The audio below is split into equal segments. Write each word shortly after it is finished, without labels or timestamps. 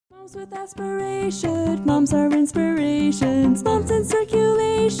Moms with aspiration, moms are inspirations, moms in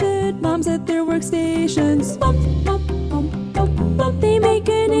circulation, moms at their workstations. Mom, mom, mom, mom, mom, they make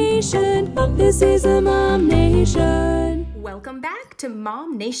a nation. Mom, this is a Mom Nation. Welcome back to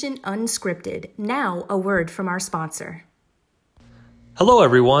Mom Nation Unscripted. Now, a word from our sponsor. Hello,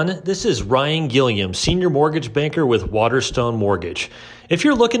 everyone. This is Ryan Gilliam, Senior Mortgage Banker with Waterstone Mortgage. If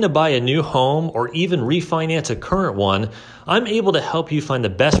you're looking to buy a new home or even refinance a current one, I'm able to help you find the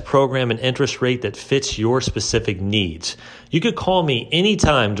best program and interest rate that fits your specific needs. You could call me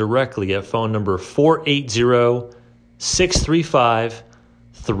anytime directly at phone number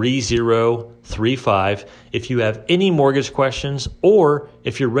 480-635-3035 if you have any mortgage questions or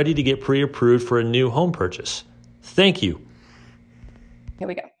if you're ready to get pre-approved for a new home purchase. Thank you. Here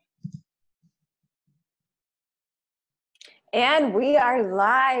we go. And we are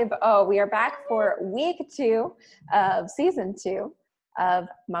live. Oh, we are back for week 2 of season 2 of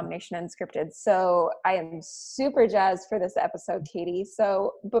Mom Nation Unscripted. So I am super jazzed for this episode, Katie.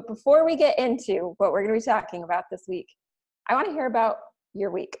 But before we get into what we're going to be talking about this week, I want to hear about your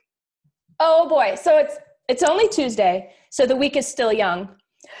week. Oh boy. So it's only Tuesday, so the week is still young.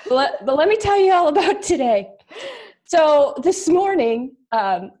 But let me tell you all about today. So this morning,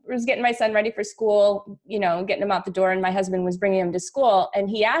 I was getting my son ready for school, getting him out the door, and my husband was bringing him to school. And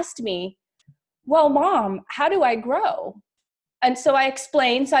he asked me, well, Mom, how do I grow? And so I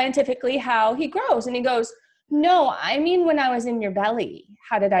explained scientifically how he grows. And he goes, no, I mean, when I was in your belly,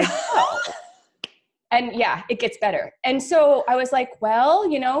 how did I grow? And yeah, it gets better. And so I was like, well,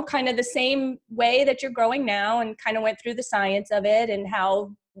 kind of the same way that you're growing now, and kind of went through the science of it and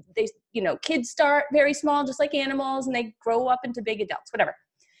how they, kids start very small, just like animals, and they grow up into big adults, whatever.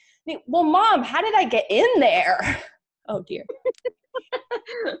 Well, Mom, how did I get in there? Oh dear.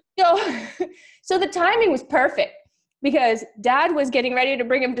 So the timing was perfect because Dad was getting ready to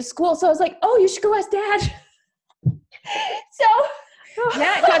bring him to school. So I was like, oh, you should go ask Dad. So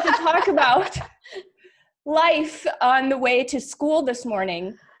Matt got to talk about life on the way to school this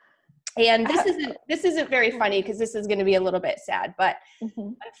morning. And this isn't very funny because this is going to be a little bit sad, but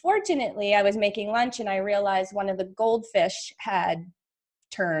unfortunately I was making lunch and I realized one of the goldfish had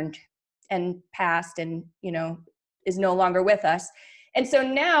turned and passed and, is no longer with us. And so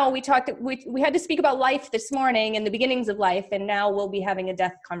now we had to speak about life this morning and the beginnings of life. And now we'll be having a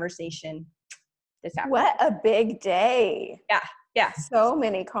death conversation this afternoon. What a big day. Yeah. So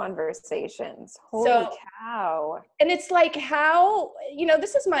many conversations. Holy cow. And it's like how,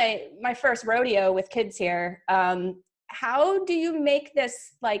 this is my first rodeo with kids here. How do you make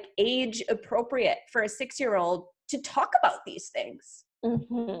this like age appropriate for a 6-year-old to talk about these things?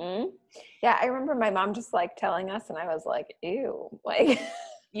 Mm-hmm. Yeah, I remember my mom just like telling us, and I was like, ew, like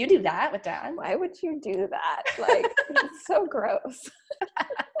you do that with Dad? Why would you do that? Like, it's so gross.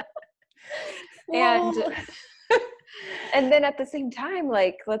 And then at the same time,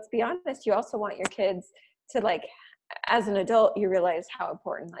 like, let's be honest, you also want your kids to, like, as an adult, you realize how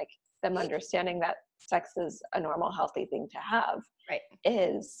important, like, them understanding that sex is a normal, healthy thing to have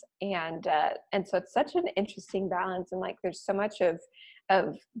is. And so it's such an interesting balance. And, like, there's so much of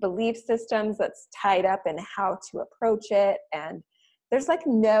belief systems that's tied up in how to approach it. And there's, like,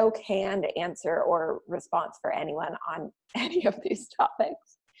 no canned answer or response for anyone on any of these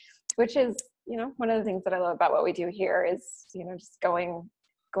topics, which is, one of the things that I love about what we do here is, just going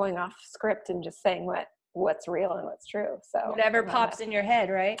off script and just saying what's real and what's true. So whatever pops in your head,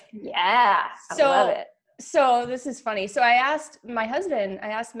 right? Yeah. I love it. So this is funny. So I asked my husband,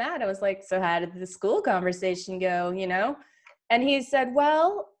 Matt, I was like, so how did the school conversation go, And he said,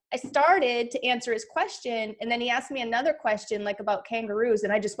 well, I started to answer his question. And then he asked me another question, like about kangaroos.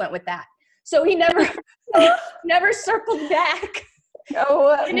 And I just went with that. So he never circled back.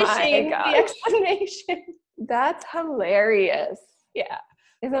 Oh, finishing the explanation. That's hilarious. Yeah.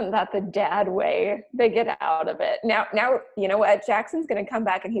 Isn't that the dad way they get out of it? Now, you know what? Jackson's going to come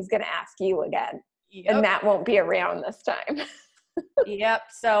back and he's going to ask you again. Yep. And Matt won't be around this time. Yep.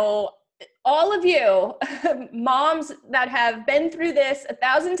 So all of you moms that have been through this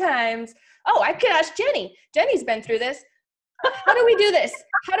 1,000 times. Oh, I could ask Jenny. Jenny's been through this. How do we do this?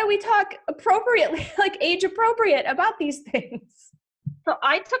 How do we talk appropriately, like age appropriate about these things? So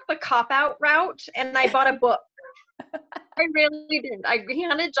I took the cop-out route and I bought a book. I really did. I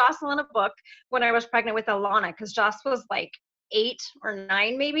handed Jocelyn a book when I was pregnant with Alana because Joss was like 8 or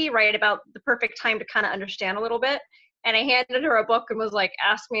 9 maybe, right about the perfect time to kind of understand a little bit. And I handed her a book and was like,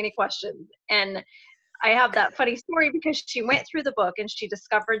 ask me any questions. And I have that funny story because she went through the book and she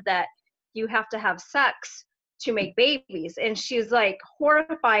discovered that you have to have sex to make babies. And she's like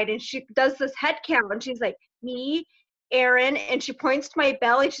horrified and she does this head count and she's like, me Erin, and she points to my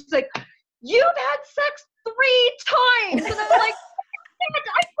belly. She's like, you've had sex 3 times. And I'm like,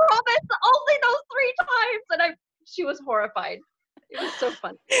 I promise, only those 3 times. And she was horrified. It was so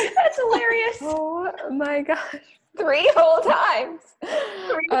fun. That's hilarious. Oh my gosh. 3 whole times.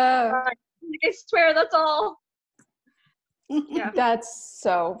 3 times. I swear, that's all. Yeah. That's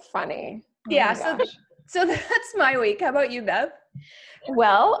so funny. Oh Yeah. my gosh. So that's my week. How about you, Bev?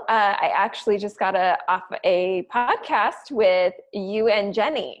 Well, I actually just got off a podcast with you and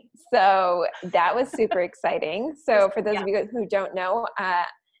Jenny. So that was super exciting. So for those of you who don't know,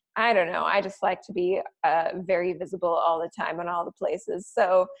 I don't know. I just like to be very visible all the time in all the places.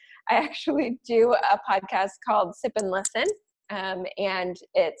 So I actually do a podcast called Sip and Listen. And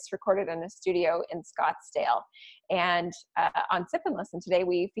it's recorded in a studio in Scottsdale. And on Sip and Listen today,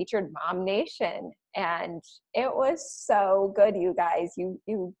 we featured Mom Nation. And it was so good, you guys.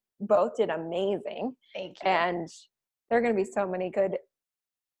 You both did amazing. Thank you. And there are going to be so many good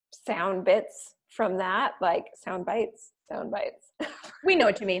sound bits from that, like sound bites. We know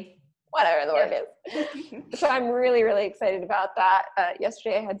what you mean. Whatever the word is. So I'm really, really excited about that.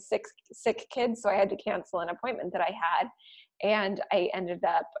 Yesterday I had 6 sick kids, so I had to cancel an appointment that I had. And I ended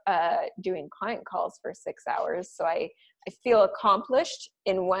up doing client calls for 6 hours. So I feel accomplished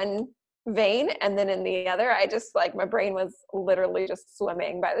in one vein. And then in the other, I just my brain was literally just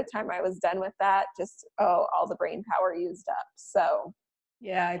swimming by the time I was done with that. Just, all the brain power used up. So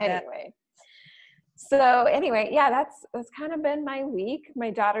yeah, I bet. Anyway, yeah, that's kind of been my week.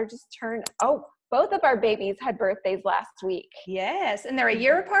 My daughter just turned, both of our babies had birthdays last week. Yes. And they're a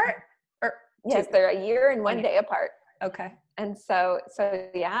year apart? Yes, they're a year and 1 day apart. Okay. And so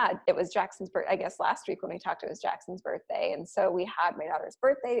yeah, it was Jackson's birthday. I guess last week when we talked, it was Jackson's birthday. And so we had my daughter's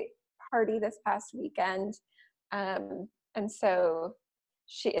birthday party this past weekend. And so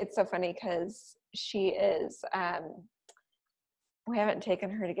it's so funny because she is, we haven't taken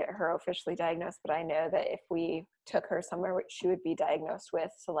her to get her officially diagnosed, but I know that if we took her somewhere, she would be diagnosed with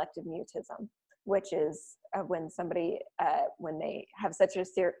selective mutism, which is when somebody, when they have such a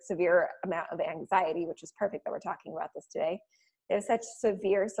severe amount of anxiety, which is perfect that we're talking about this today, they have such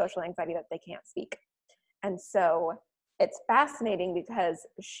severe social anxiety that they can't speak. And so it's fascinating because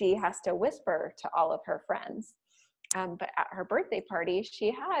she has to whisper to all of her friends. But at her birthday party,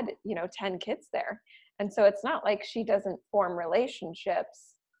 she had, 10 kids there. And so it's not like she doesn't form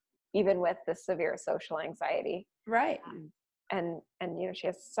relationships, even with the severe social anxiety. Right. And she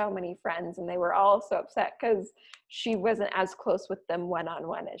has so many friends, and they were all so upset because she wasn't as close with them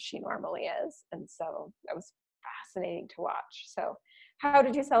one-on-one as she normally is. And so that was fascinating to watch. So how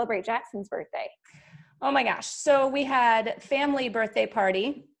did you celebrate Jackson's birthday? Oh my gosh. So we had family birthday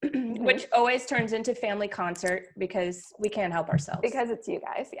party, which always turns into family concert because we can't help ourselves. Because it's you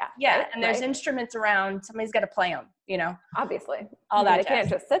guys. Yeah. Yeah. Right? And there's instruments around. Somebody's got to play them, Obviously. All that. They can't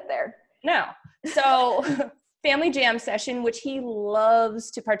just sit there. No. So family jam session, which he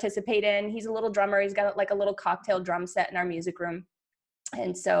loves to participate in. He's a little drummer. He's got a little cocktail drum set in our music room.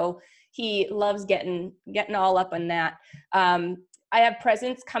 And so he loves getting all up on that. I have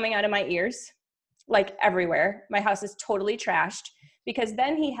presents coming out of my ears, everywhere. My house is totally trashed because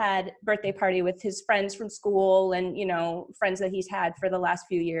then he had birthday party with his friends from school and, friends that he's had for the last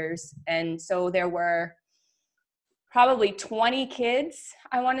few years. And so there were probably 20 kids,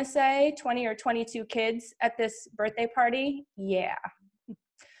 I want to say 20 or 22 kids at this birthday party. Yeah.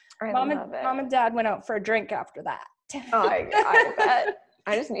 Mom and Dad went out for a drink after that. Oh, I bet.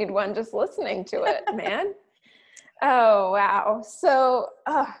 I just need one just listening to it, man. Oh, wow. So,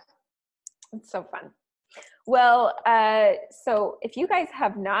 it's so fun. Well, so if you guys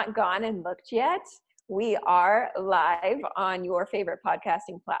have not gone and looked yet, we are live on your favorite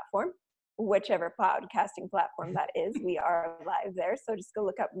podcasting platform, whichever podcasting platform that is. We are live there. So just go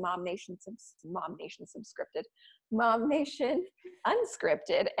look up Mom Nation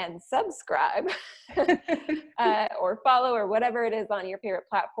Unscripted and subscribe or follow or whatever it is on your favorite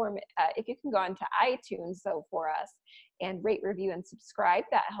platform. If you can go onto iTunes for us and rate, review, and subscribe,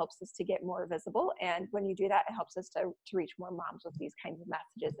 that helps us to get more visible. And when you do that, it helps us to reach more moms with these kinds of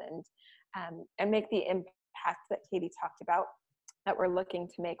messages and make the impact that Katie talked about that we're looking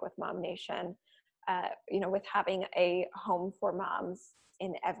to make with Mom Nation, with having a home for moms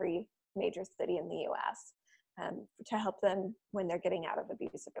in every major city in the U.S. To help them when they're getting out of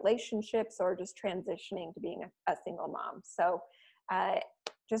abusive relationships or just transitioning to being a single mom. So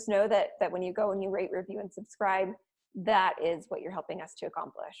just know that when you go and you rate, review, and subscribe, that is what you're helping us to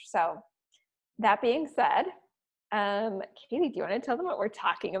accomplish. So that being said, Katie, do you want to tell them what we're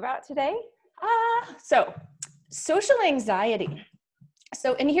talking about today? So social anxiety.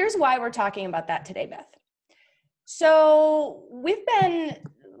 And here's why we're talking about that today, Beth. So we've been,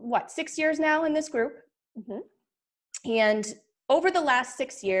 6 years now in this group. And over the last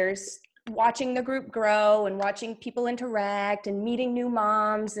 6 years, watching the group grow and watching people interact and meeting new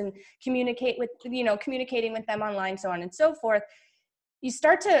moms and communicating with them online, so on and so forth, you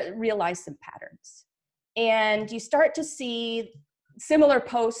start to realize some patterns. And you start to see similar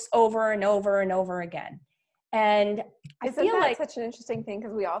posts over and over and over again. And I feel like such an interesting thing,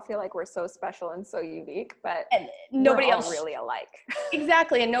 because we all feel like we're so special and so unique, but nobody we're all else really alike.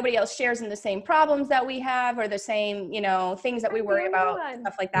 Exactly. And nobody else shares in the same problems that we have, or the same, things that we worry about,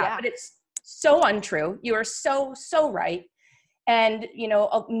 stuff like that. Yeah. But it's so untrue. You are so right. And,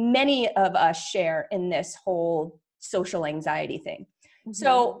 many of us share in this whole social anxiety thing.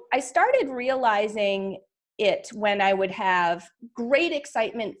 So I started realizing it when I would have great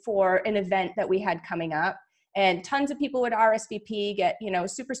excitement for an event that we had coming up, and tons of people would RSVP, get,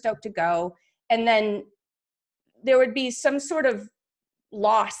 super stoked to go. And then there would be some sort of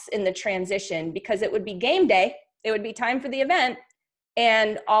loss in the transition, because it would be game day. It would be time for the event.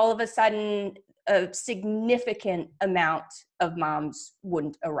 And all of a sudden, a significant amount of moms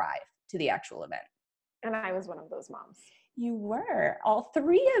wouldn't arrive to the actual event. And I was one of those moms. You were, all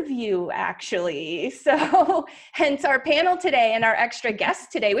three of you, actually. So hence our panel today and our extra guests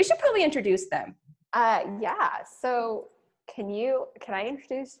today. We should probably introduce them. Yeah. So can I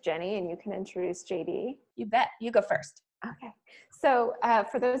introduce Jenny and you can introduce JD? You bet. You go first. Okay. So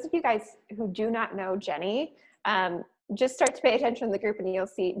for those of you guys who do not know Jenny, just start to pay attention in the group and you'll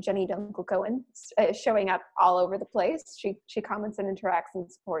see Jenny Dunkel-Cohen showing up all over the place. She comments and interacts and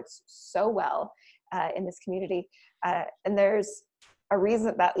supports so well in this community. And there's a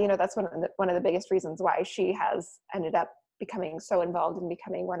reason that, that's one of the biggest reasons why she has ended up becoming so involved and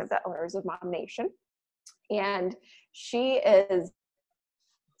becoming one of the owners of Mom Nation. And she is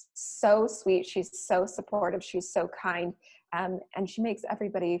so sweet. She's so supportive. She's so kind. And she makes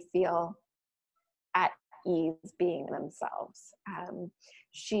everybody feel at ease being themselves.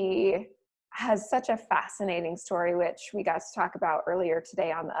 She has such a fascinating story, which we got to talk about earlier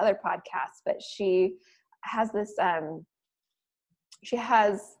today on the other podcast, but she has this, she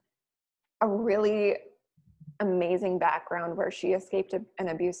has a really amazing background where she escaped an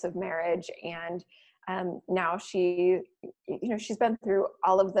abusive marriage. And now she's been through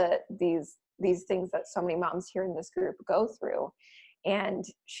all of these things that so many moms here in this group go through. And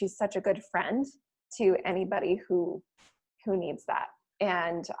she's such a good friend to anybody who needs that.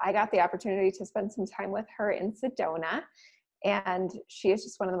 And I got the opportunity to spend some time with her in Sedona. And she is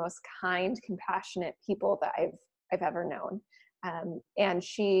just one of the most kind, compassionate people that I've ever known. And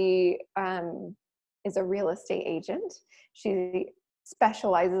she is a real estate agent. She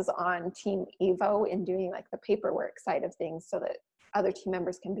specializes on Team Evo in doing like the paperwork side of things so that other team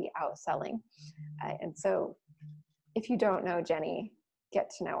members can be out selling. And so if you don't know Jenny,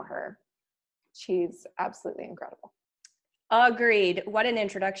 get to know her. She's absolutely incredible. Agreed. What an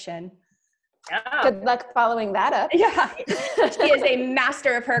introduction. Oh. Good luck following that up. Yeah. She is a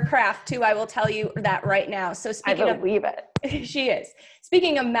master of her craft too. I will tell you that right now. So speaking I believe it. She is.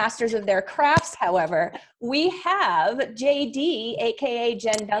 Speaking of masters of their crafts, however, we have JD, AKA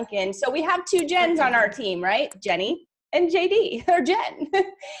Jen Duncan. So we have two Jens on our team, right? Jenny and JD, or Jen.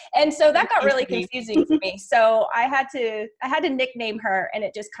 And so that got really confusing for me. So I had to nickname her, and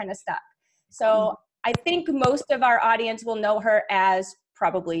it just kind of stuck. So I think most of our audience will know her as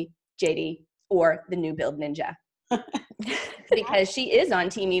probably JD or the New Build Ninja. Because she is on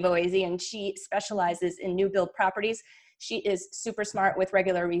Team Evo AZ and she specializes in new build properties. She is super smart with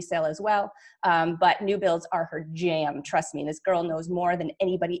regular resale as well. But new builds are her jam. Trust me, this girl knows more than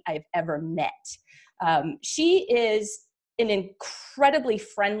anybody I've ever met. She is an incredibly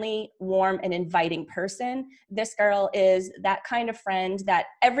friendly, warm, and inviting person. This girl is that kind of friend that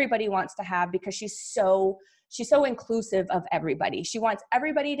everybody wants to have because she's so inclusive of everybody. She wants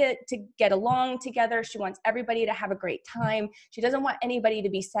everybody to get along together. She wants everybody to have a great time. She doesn't want anybody to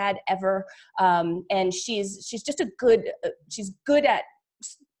be sad ever. And she's just she's good at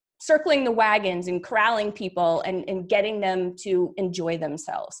circling the wagons and corralling people and getting them to enjoy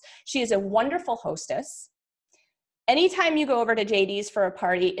themselves. She is a wonderful hostess. Anytime you go over to JD's for a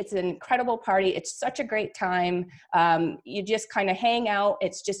party, it's an incredible party. It's such a great time. You just kind of hang out.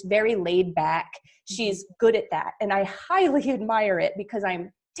 It's just very laid back. She's good at that. And I highly admire it because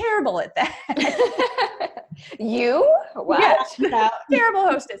I'm terrible at that. You? What? Yeah, terrible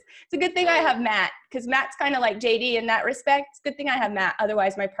hostess. It's a good thing I have Matt, because Matt's kind of like JD in that respect. It's a good thing I have Matt.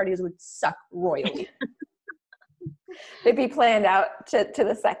 Otherwise, my parties would suck royally. They'd be planned out to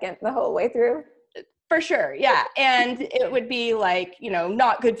the second the whole way through. For sure, yeah. And it would be like,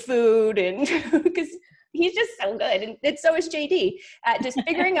 not good food, and because he's just so good. And so is JD at just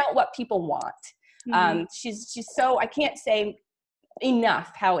figuring out what people want. She's so, I can't say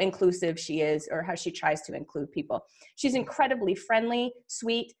enough how inclusive she is, or how she tries to include people. She's incredibly friendly,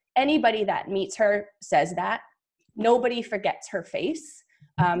 sweet. Anybody that meets her says that. Nobody forgets her face,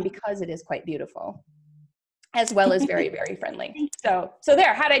 because it is quite beautiful, as well as very, very friendly. So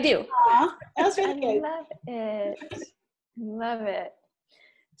there, how'd I do? Aw, that was really good. Love it. Love it.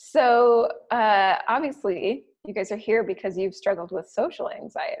 So obviously you guys are here because you've struggled with social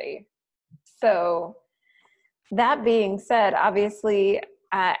anxiety. So that being said, obviously,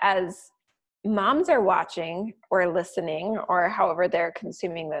 as moms are watching or listening, or however they're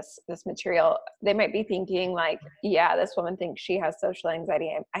consuming this material, they might be thinking like, yeah, this woman thinks she has social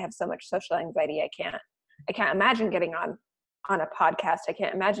anxiety. I have so much social anxiety. I can't imagine getting on a podcast. I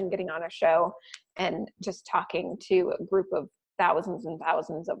can't imagine getting on a show and just talking to a group of thousands and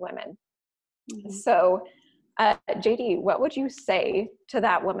thousands of women. Mm-hmm. So JD, what would you say to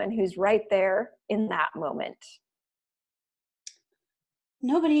that woman who's right there in that moment?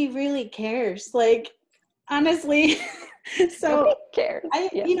 Nobody really cares. Like, honestly. So nobody cares.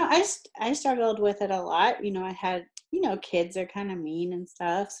 I struggled with it a lot. I had, kids are kind of mean and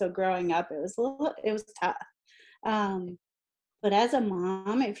stuff. So growing up, it was tough. But as a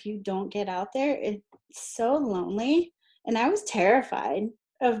mom, if you don't get out there, it's so lonely. And I was terrified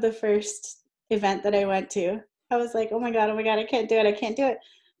of the first event that I went to. I was like, oh my God, I can't do it.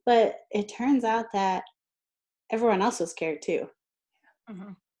 But it turns out that everyone else was scared too.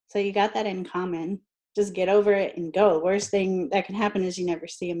 Mm-hmm. So you got that in common. Just get over it and go. The worst thing that can happen is you never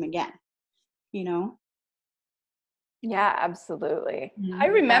see them again, Yeah, absolutely. I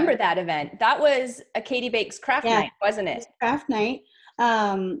remember that event. That was a Katie Bakes craft night, wasn't it? Craft night.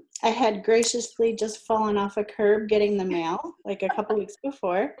 I had graciously just fallen off a curb getting the mail like a couple weeks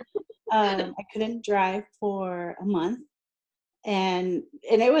before. I couldn't drive for a month, and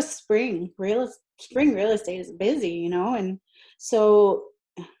it was spring. Real estate is busy, and so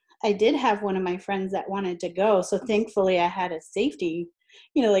I did have one of my friends that wanted to go. So thankfully I had a safety,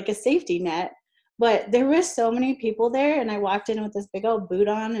 like a safety net. But there were so many people there, and I walked in with this big old boot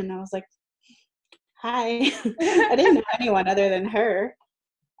on, and I was like, hi. I didn't know anyone other than her.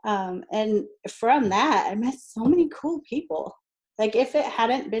 And from that, I met so many cool people. Like, if it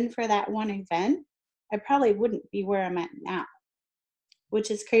hadn't been for that one event, I probably wouldn't be where I'm at now,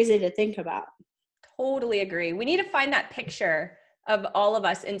 which is crazy to think about. Totally agree. We need to find that picture of all of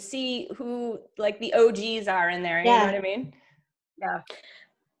us and see who, like, the OGs are in there. You know what I mean? Yeah.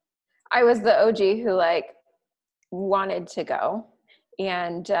 I was the OG who wanted to go,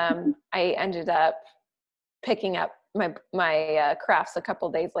 and I ended up picking up my crafts a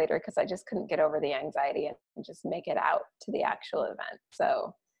couple days later because I just couldn't get over the anxiety and just make it out to the actual event.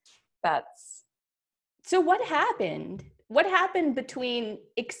 So what happened? What happened between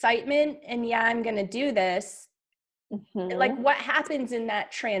excitement and I'm going to do this? Mm-hmm. Like, what happens in that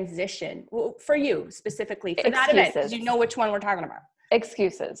transition? Well, for you specifically, for that event, because you know which one we're talking about.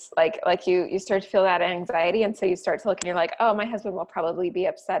 Excuses. Like you start to feel that anxiety, and so you start to look and you're like, oh, my husband will probably be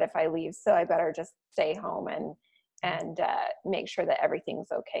upset if I leave, so I better just stay home and make sure that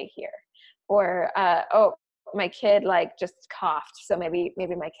everything's okay here. Or oh, my kid just coughed, so maybe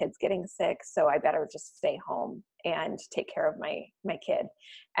my kid's getting sick, so I better just stay home and take care of my kid.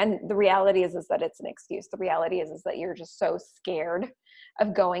 And the reality is that it's an excuse. The reality is that you're just so scared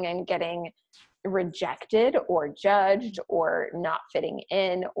of going and getting rejected or judged or not fitting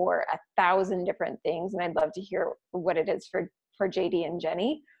in or 1,000 different things. And I'd love to hear what it is for JD and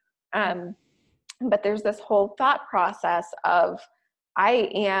Jenny. But there's this whole thought process of, I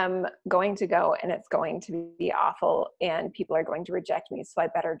am going to go and it's going to be awful and people are going to reject me, so I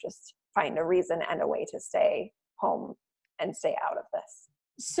better just find a reason and a way to stay home and stay out of this.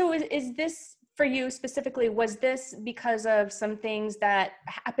 So is this, for you specifically, was this because of some things that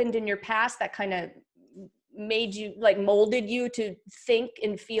happened in your past that kind of made you, molded you to think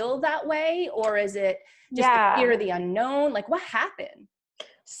and feel that way? Or is it just the fear of the unknown? Like, what happened?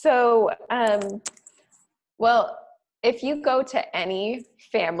 So, well, if you go to any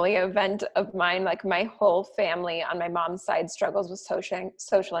family event of mine, my whole family on my mom's side struggles with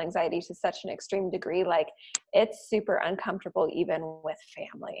social anxiety to such an extreme degree. It's super uncomfortable even with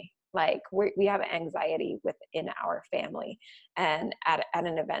family. We have anxiety within our family and at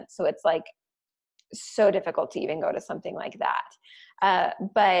an event. So it's so difficult to even go to something like that.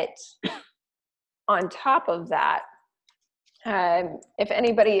 But on top of that, if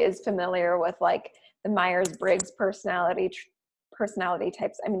anybody is familiar with the Myers-Briggs personality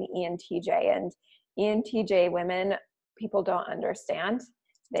types, ENTJ, and ENTJ women, people don't understand.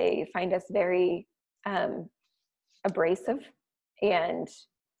 They find us very abrasive and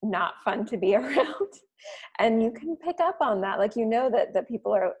not fun to be around. And you can pick up on that. Like, that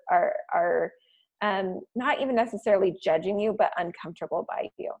people are not even necessarily judging you, but uncomfortable by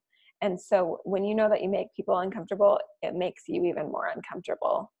you. And so when you know that you make people uncomfortable, it makes you even more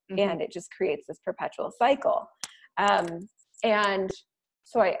uncomfortable. And it just creates this perpetual cycle. And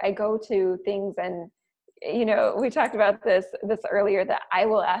so I go to things, and, we talked about this earlier, that I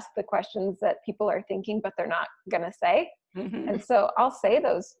will ask the questions that people are thinking, but they're not going to say. And so I'll say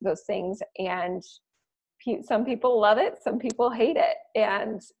those things, and some people love it, some people hate it.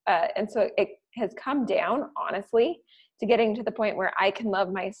 And so it has come down, honestly, to getting to the point where I can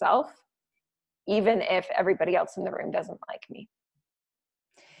love myself, even if everybody else in the room doesn't like me.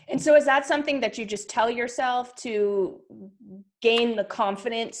 And so is that something that you just tell yourself to gain the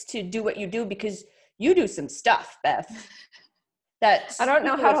confidence to do what you do? Because you do some stuff, Beth, that I don't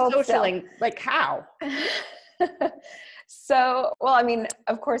know how to hold socialing, like how? So, well, I mean,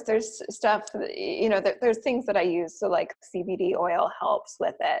 of course there's stuff, there's things that I use. So like CBD oil helps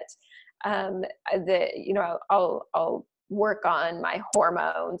with it. I'll work on my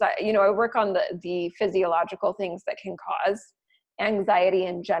hormones. I work on the physiological things that can cause anxiety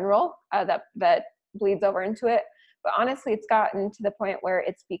in general, that bleeds over into it. But honestly, it's gotten to the point where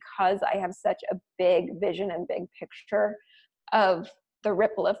it's because I have such a big vision and big picture of the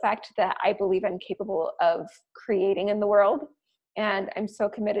ripple effect that I believe I'm capable of creating in the world. And I'm so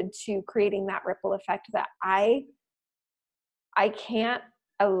committed to creating that ripple effect that I can't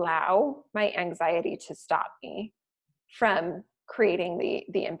allow my anxiety to stop me from creating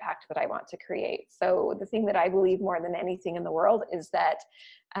the impact that I want to create. So the thing that I believe more than anything in the world is that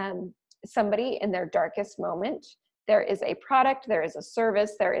somebody in their darkest moment, there is a product, there is a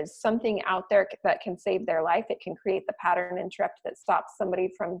service, there is something out there that can save their life. It can create the pattern interrupt that stops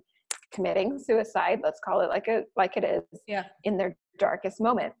somebody from committing suicide, let's call it like it is, in their darkest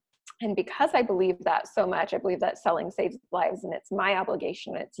moment. And because I believe that so much, I believe that selling saves lives, and it's my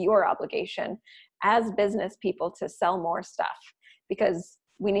obligation, it's your obligation as business people to sell more stuff, because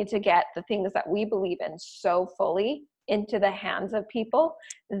we need to get the things that we believe in so fully into the hands of people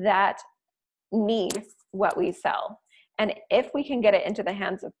that need what we sell. And if we can get it into the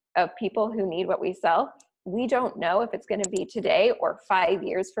hands of people who need what we sell, we don't know if it's going to be today or 5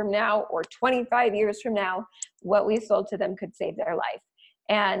 years from now or 25 years from now. What we sold to them could save their life.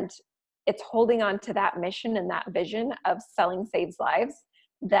 And it's holding on to that mission and that vision of selling saves lives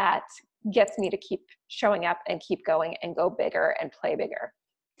that gets me to keep showing up and keep going and go bigger and play bigger.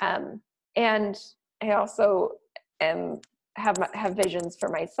 And I also have visions for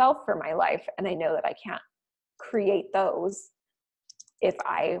myself, for my life, and I know that I can't create those if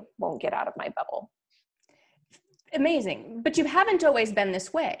I won't get out of my bubble. Amazing. But you haven't always been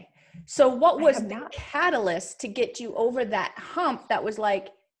this way. So what was the catalyst to get you over that hump that was like,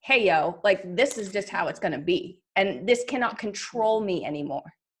 hey, yo, like this is just how it's going to be, and this cannot control me anymore?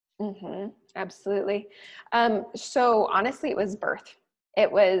 Mm-hmm. Absolutely. So honestly, it was birth.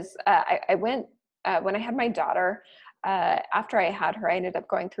 It was, I went, when I had my daughter, after I had her, I ended up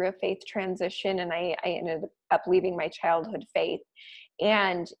going through a faith transition, and I ended up leaving my childhood faith.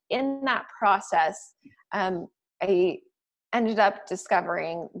 And in that process, I ended up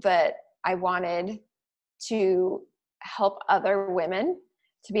discovering that I wanted to help other women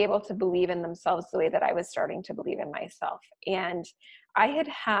to be able to believe in themselves the way that I was starting to believe in myself. And I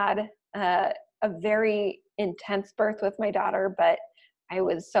had a very intense birth with my daughter, but I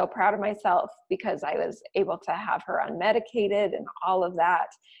was so proud of myself because I was able to have her unmedicated and all of that,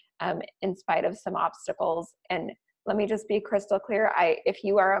 in spite of some obstacles. And let me just be crystal clear. If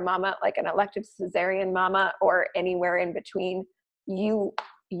you are a mama, like an elective cesarean mama or anywhere in between, you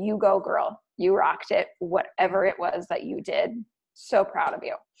go, girl. You rocked it, whatever it was that you did. So proud of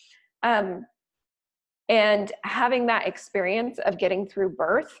you. And having that experience of getting through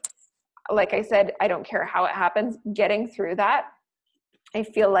birth, like I said, I don't care how it happens, getting through that, I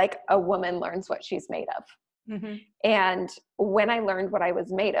feel like a woman learns what she's made of. Mm-hmm. And when I learned what I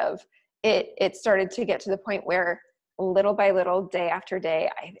was made of, it started to get to the point where little by little, day after day,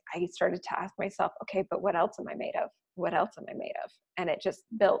 I started to ask myself, okay, but what else am I made of? What else am I made of? And it just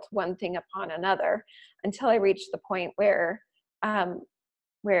built one thing upon another until I reached the point where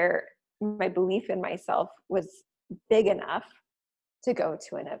my belief in myself was big enough to go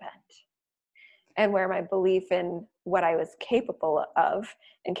to an event, and where my belief in what I was capable of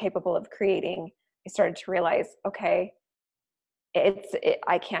and capable of creating, I started to realize, okay,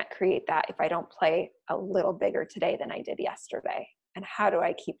 I can't create that if I don't play a little bigger today than I did yesterday. And how do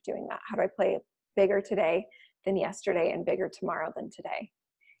I keep doing that? How do I play bigger today than yesterday and bigger tomorrow than today?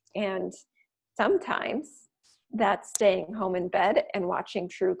 And sometimes that's staying home in bed and watching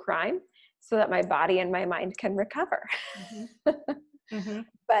true crime so that my body and my mind can recover.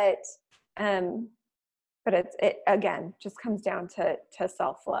 But it again just comes down to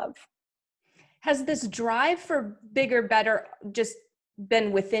self-love. Has this drive for bigger, better just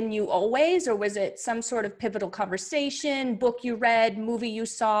been within you always, or was it some sort of pivotal conversation, book you read, movie you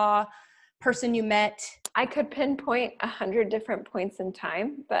saw, person you met? I could pinpoint 100 different points in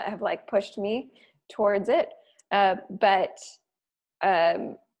time that have like pushed me towards it. But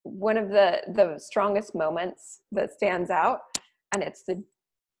one of the strongest moments that stands out, and it's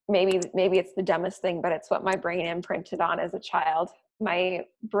maybe it's the dumbest thing, but it's what my brain imprinted on as a child. My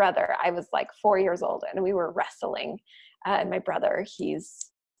brother, I was like 4 years old, and we were wrestling. My brother,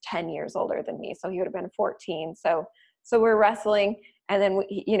 he's 10 years older than me, so he would have been 14. So we're wrestling, and then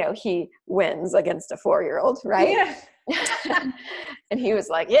he wins against a 4-year-old, right? Yeah. And he was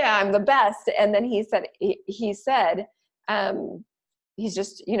like, "Yeah, I'm the best." And then he said, he's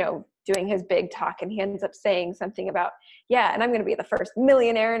just doing his big talk, and he ends up saying something about, "Yeah, and I'm going to be the first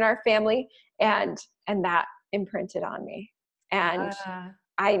millionaire in our family," and that imprinted on me. And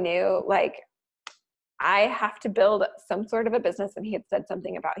I knew, like, I have to build some sort of a business. And he had said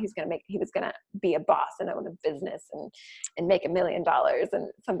something about he was going to be a boss and own a business and make $1 million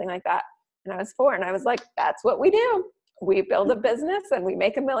and something like that. And I was 4, and I was like, that's what we do. We build a business and we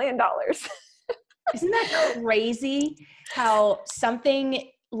make $1 million. Isn't that crazy how something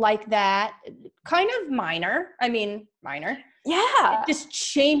like that, kind of minor, yeah, it just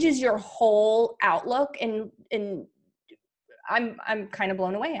changes your whole outlook, and I'm kind of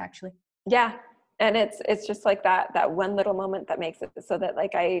blown away, actually. Yeah. And it's just like that one little moment that makes it so that,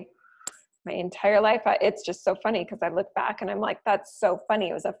 like, my entire life, it's just so funny because I look back and I'm like, that's so funny.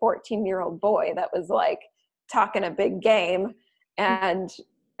 It was a 14-year-old boy that was like talking a big game, and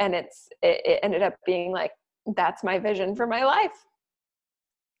it ended up being like, that's my vision for my life.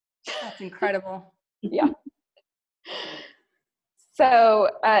 That's incredible. Yeah. So,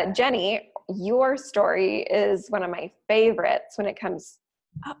 Jenny, your story is one of my favorites when it comes.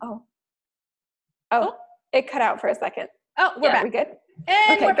 Oh, it cut out for a second. Oh, we're back. We good?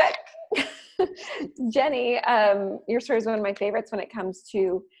 And okay, we're good. Back. Jenny, your story is one of my favorites when it comes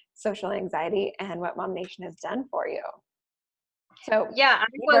to social anxiety and what Mom Nation has done for you. So yeah,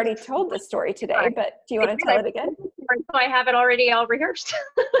 you've already told the story today, but do you want to tell it again? So I have it already all rehearsed.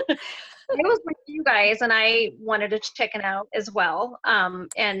 I was with you guys, and I wanted to check it out as well.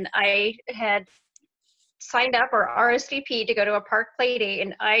 And I had signed up or RSVP to go to a park play date,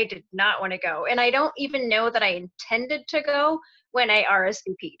 and I did not want to go. And I don't even know that I intended to go when I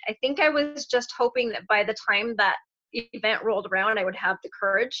RSVP'd. I think I was just hoping that by the time that event rolled around, I would have the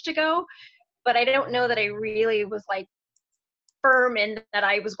courage to go. But I don't know that I really was like firm in that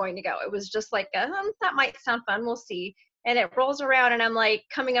I was going to go. It was just like, that might sound fun. We'll see. And it rolls around, and I'm like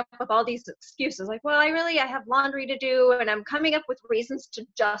coming up with all these excuses, like, well, I have laundry to do, and I'm coming up with reasons to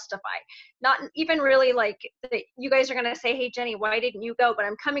justify. Not even really like that you guys are going to say, hey, Jenny, why didn't you go? But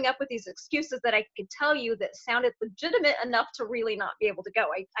I'm coming up with these excuses that I could tell you that sounded legitimate enough to really not be able to go.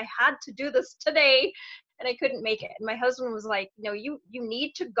 I had to do this today, and I couldn't make it. And my husband was like, no, you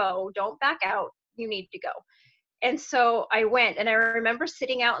need to go. Don't back out. You need to go. And so I went, and I remember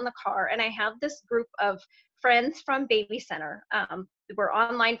sitting out in the car, and I have this group of friends from Baby Center. We're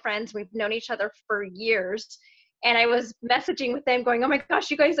online friends. We've known each other for years. And I was messaging with them going, oh my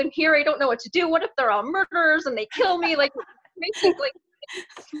gosh, you guys, I'm here. I don't know what to do. What if they're all murderers and they kill me? Like, basically,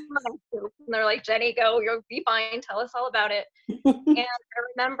 and they're like, Jenny, go, you'll be fine. Tell us all about it. And I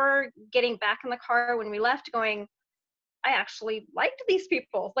remember getting back in the car when we left going, I actually liked these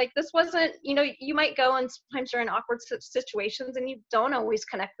people. Like, this wasn't, you might go and sometimes you're in awkward situations and you don't always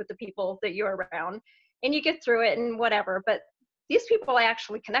connect with the people that you're around. And you get through it and whatever, but these people I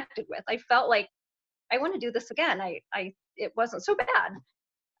actually connected with. I felt like I want to do this again. It wasn't so bad.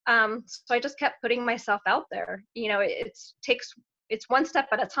 So I just kept putting myself out there. It's one step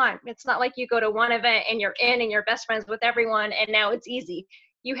at a time. It's not like you go to one event and you're in and you're best friends with everyone and now it's easy.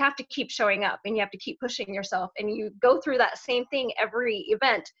 You have to keep showing up and you have to keep pushing yourself, and you go through that same thing every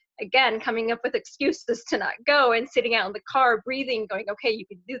event. Again, coming up with excuses to not go and sitting out in the car, breathing, going, okay, you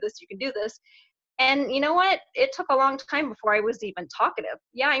can do this, you can do this. And you know what? It took a long time before I was even talkative.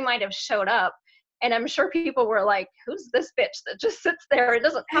 Yeah, I might have showed up, and I'm sure people were like, who's this bitch that just sits there and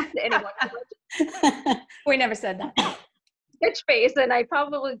doesn't talk to anyone? We never said that. Bitch face, and I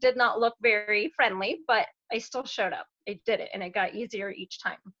probably did not look very friendly, but I still showed up. I did it, and it got easier each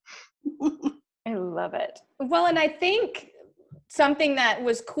time. I love it. Well, and I think something that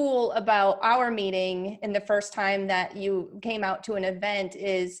was cool about our meeting in the first time that you came out to an event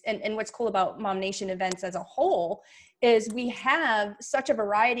is, and what's cool about Mom Nation events as a whole, is we have such a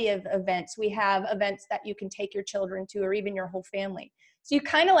variety of events. We have events that you can take your children to, or even your whole family. So you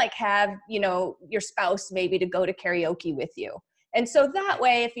kind of like have, you know, your spouse maybe to go to karaoke with you. And so that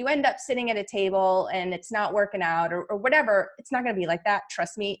way, if you end up sitting at a table and it's not working out or whatever, it's not going to be like that.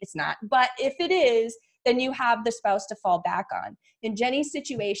 Trust me, it's not. But if it is, then you have the spouse to fall back on. In Jenny's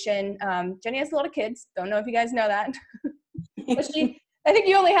situation, Jenny has a lot of kids. Don't know if you guys know that. But I think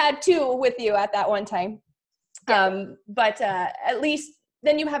you only had 2 with you at that one time. But at least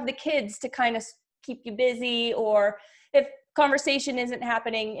then you have the kids to kind of keep you busy, or if conversation isn't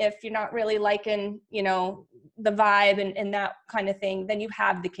happening, if you're not really liking, you know, the vibe and that kind of thing, then you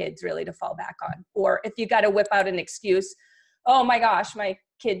have the kids really to fall back on. Or if you got to whip out an excuse, oh my gosh, my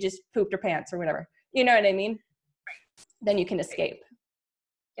kid just pooped her pants or whatever. You know what I mean? Then you can escape.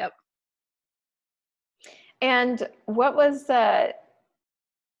 Yep. And what was the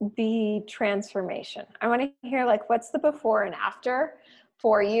transformation? I want to hear, like, what's the before and after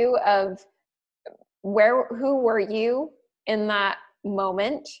for you of who were you in that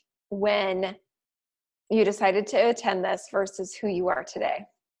moment when you decided to attend this versus who you are today?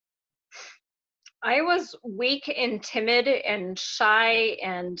 I was weak and timid and shy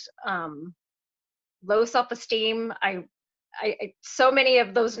and low self-esteem. I so many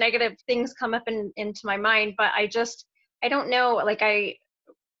of those negative things come up into my mind, but I don't know, like I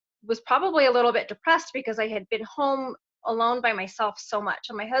was probably a little bit depressed because I had been home alone by myself so much.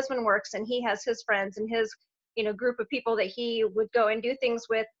 And my husband works and he has his friends and his, you know, group of people that he would go and do things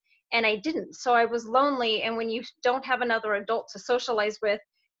with. And I didn't. So I was lonely. And when you don't have another adult to socialize with,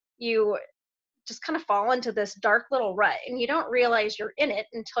 you just kind of fall into this dark little rut and you don't realize you're in it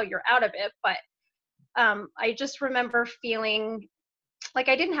until you're out of it. But I just remember feeling like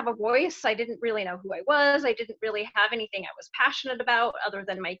I didn't have a voice. I didn't really know who I was. I didn't really have anything I was passionate about other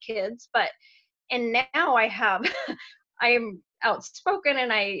than my kids. And now I have, I am outspoken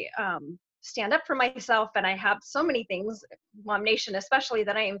and I stand up for myself, and I have so many things, Mom Nation especially,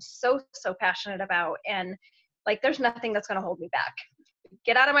 that I am so passionate about. And like, there's nothing that's going to hold me back.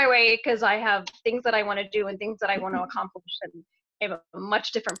 Get out of my way, because I have things that I want to do and things that I want to accomplish, and I'm a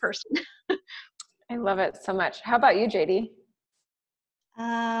much different person. I love it so much. How about you, JD?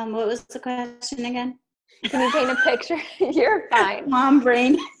 What was the question again? Can you paint a picture? You're fine. Mom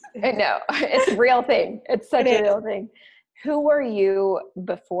brain. I know. It's a real thing. It's such a real thing. Who were you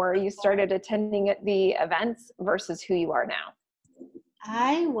before you started attending the events versus who you are now?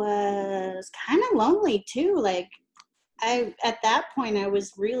 I was kind of lonely too. Like at that point, I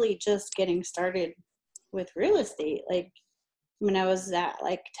was really just getting started with real estate. Like when I was at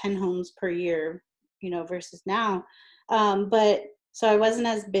like 10 homes per year, you know, versus now. But so I wasn't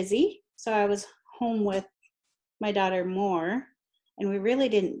as busy. So I was home with my daughter more. And we really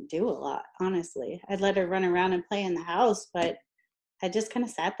didn't do a lot, honestly. I'd let her run around and play in the house, but I just kind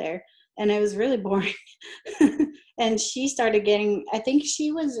of sat there. And it was really boring. And she started getting, I think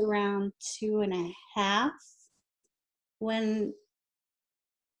she was around 2.5 when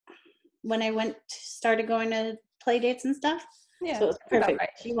I started going to play dates and stuff. Yeah, so it was perfect. right.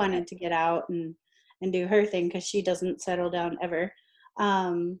 She wanted to get out and do her thing because she doesn't settle down ever.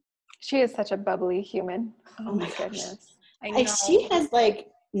 She is such a bubbly human. Oh my goodness. She has like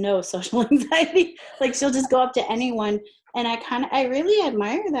no social anxiety. Like she'll just go up to anyone. And I really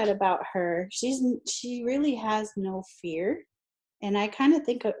admire that about her. She really has no fear. And I kind of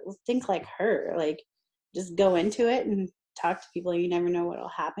think like her, like just go into it and talk to people. You never know what'll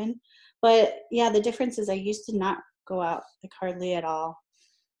happen. But yeah, the difference is I used to not go out like hardly at all.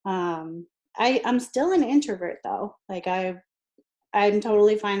 I'm still an introvert though. Like I'm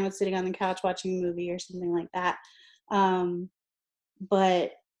totally fine with sitting on the couch watching a movie or something like that.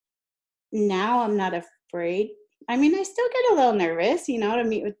 But now I'm not afraid. I mean, I still get a little nervous, you know, to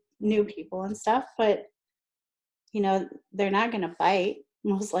meet with new people and stuff, but you know, they're not going to bite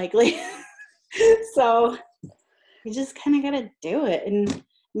most likely. So you just kind of got to do it. And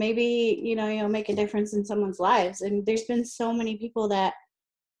maybe, you know, you'll make a difference in someone's lives. And there's been so many people that,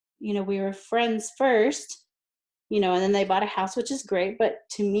 you know, we were friends first, you know, and then they bought a house, which is great. But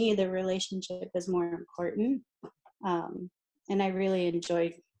to me, the relationship is more important. And I really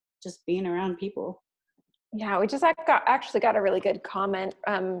enjoyed just being around people. Yeah, we just actually got a really good comment.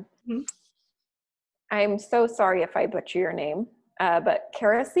 I'm so sorry if I butcher your name, but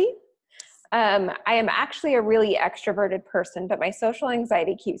Karasi. I am actually a really extroverted person, but my social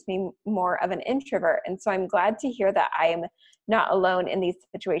anxiety keeps me more of an introvert. And so I'm glad to hear that I am not alone in these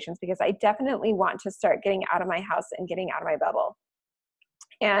situations, because I definitely want to start getting out of my house and getting out of my bubble.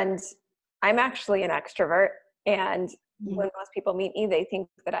 And I'm actually an extrovert. And when most people meet me, they think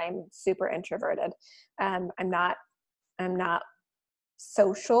that I'm super introverted. I'm not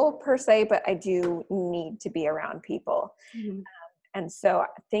social per se, but I do need to be around people. And so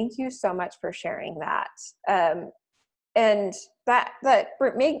thank you so much for sharing that. And that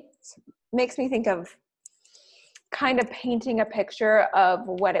makes me think of kind of painting a picture of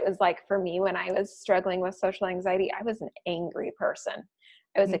what it was like for me when I was struggling with social anxiety. I was an angry person.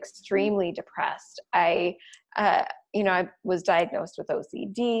 I was extremely depressed. I was diagnosed with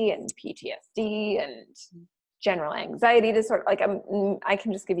OCD and PTSD and general anxiety disorder. Like I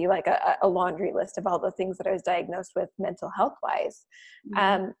can just give you like a laundry list of all the things that I was diagnosed with mental health wise.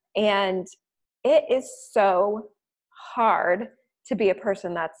 And it is so hard to be a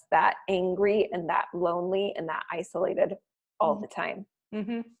person that's that angry and that lonely and that isolated all the time.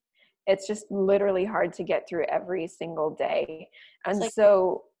 It's just literally hard to get through every single day. And like,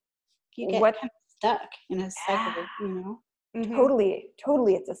 so you get kind of stuck in a cycle, you know? Totally.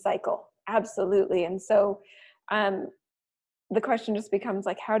 It's a cycle. Absolutely. And so the question just becomes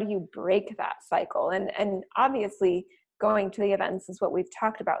like, how do you break that cycle? And obviously going to the events is what we've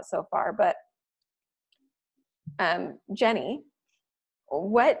talked about so far, but Jenny,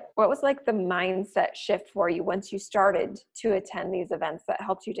 what was like the mindset shift for you once you started to attend these events that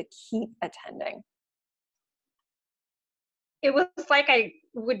helped you to keep attending? It was like I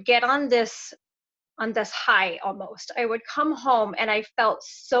would get on this high almost. I would come home and I felt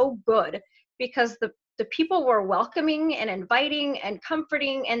so good because the people were welcoming and inviting and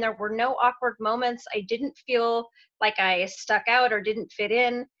comforting, and there were no awkward moments. I didn't feel like I stuck out or didn't fit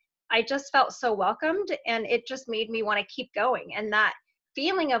in. I just felt so welcomed, and it just made me want to keep going. And that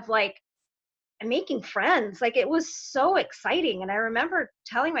feeling of like making friends, like it was so exciting. And I remember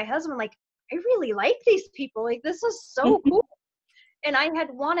telling my husband, like, I really like these people. Like, this is so cool. And I had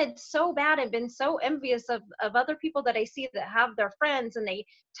wanted so bad and been so envious of other people that I see that have their friends and they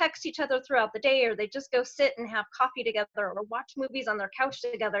text each other throughout the day, or they just go sit and have coffee together or watch movies on their couch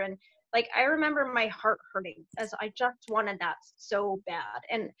together. And like, I remember my heart hurting as I just wanted that so bad.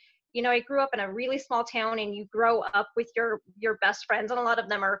 And, you know, I grew up in a really small town, and you grow up with your best friends, and a lot of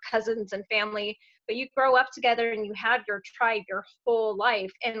them are cousins and family, but you grow up together and you have your tribe your whole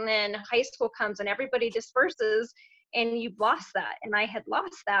life. And then high school comes and everybody disperses, and you've lost that. And I had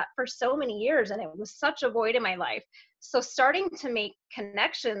lost that for so many years, and it was such a void in my life. So starting to make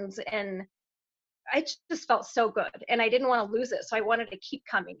connections, and I just felt so good, and I didn't want to lose it. So I wanted to keep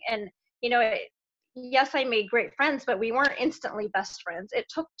coming. And, you know, yes, I made great friends, but we weren't instantly best friends. It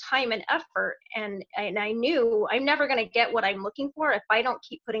took time and effort. And I knew I'm never going to get what I'm looking for if I don't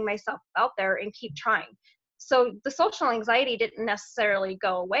keep putting myself out there and keep trying. So the social anxiety didn't necessarily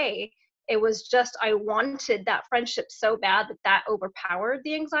go away. It was just, I wanted that friendship so bad that overpowered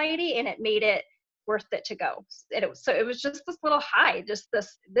the anxiety, and it made it worth it to go. So it was just this little high, just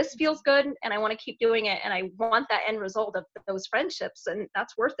this feels good, and I want to keep doing it, and I want that end result of those friendships, and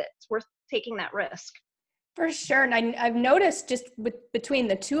that's worth it. It's worth taking that risk. For sure. And I've noticed just between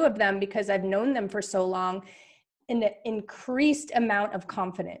the two of them, because I've known them for so long, an increased amount of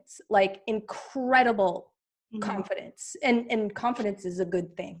confidence, like incredible confidence. And confidence is a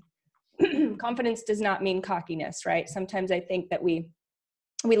good thing. Confidence does not mean cockiness, right? Sometimes I think that we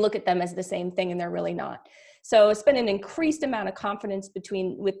look at them as the same thing, and they're really not. So it's been an increased amount of confidence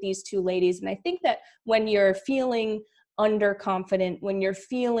with these two ladies. And I think that when you're feeling underconfident, when you're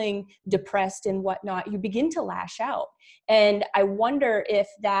feeling depressed and whatnot, you begin to lash out. And I wonder if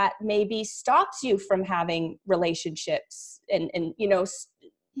that maybe stops you from having relationships, and you know,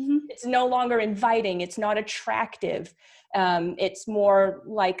 it's no longer inviting. It's not attractive. It's more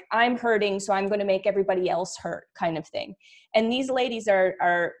like, I'm hurting, so I'm going to make everybody else hurt kind of thing. And these ladies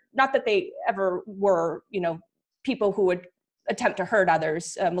are not that they ever were, you know, people who would attempt to hurt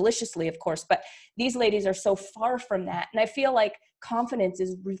others maliciously, of course, but these ladies are so far from that. And I feel like confidence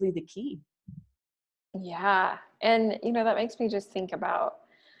is really the key. Yeah. And, you know, that makes me just think about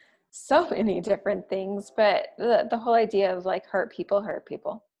so many different things, but the whole idea of like hurt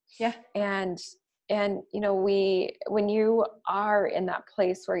people. Yeah. And, you know, when you are in that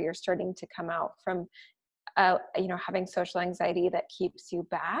place where you're starting to come out from, you know, having social anxiety that keeps you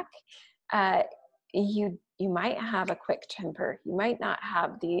back, you might have a quick temper. You might not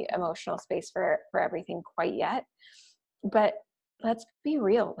have the emotional space for everything quite yet, but let's be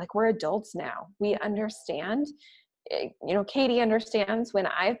real. Like, we're adults now. We understand. You know, Katie understands when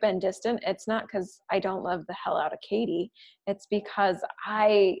I've been distant. It's not because I don't love the hell out of Katie. It's because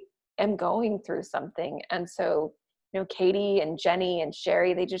I am going through something. And so Katie and Jenny and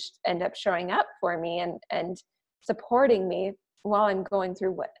Sherry, they just end up showing up for me and supporting me while I'm going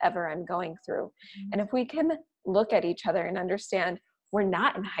through whatever I'm going through. Mm-hmm. And if we can look at each other and understand we're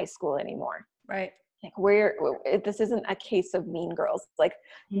not in high school anymore. Right. Like this isn't a case of mean girls. Like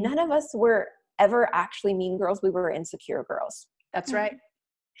Mm-hmm. none of us were ever actually mean girls. We were insecure girls. That's right.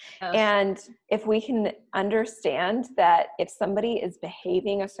 And if we can understand that if somebody is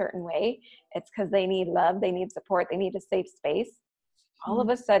behaving a certain way, it's because they need love, they need support, they need a safe space. All of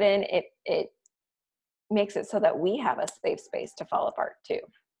a sudden it makes it so that we have a safe space to fall apart too.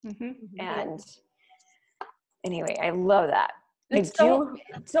 Mm-hmm. And anyway, I love that. It's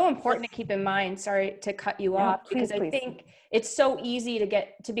so important to keep in mind, sorry to cut you off, because I think it's so easy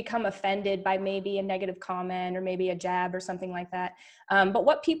to become offended by maybe a negative comment or maybe a jab or something like that. But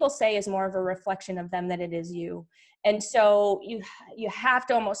what people say is more of a reflection of them than it is you. And so you have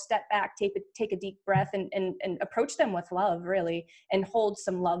to almost step back, take a deep breath and approach them with love, really, and hold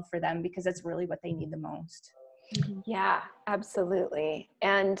some love for them, because that's really what they need the most. Yeah, absolutely.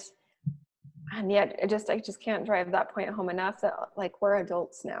 And yet I just can't drive that point home enough that like we're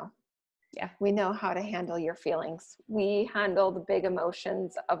adults now. Yeah. We know how to handle your feelings. We handle the big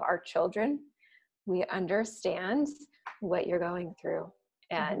emotions of our children. We understand what you're going through,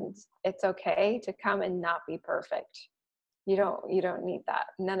 and it's okay to come and not be perfect. You don't need that.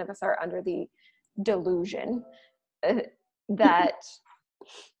 None of us are under the delusion that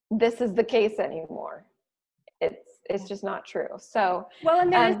this is the case anymore. It's just not true. So, well,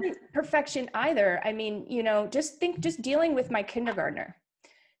 and there isn't perfection either. I mean, just dealing with my kindergartner.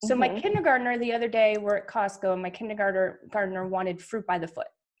 So my kindergartner the other day, we're at Costco, and my kindergartner wanted fruit by the foot.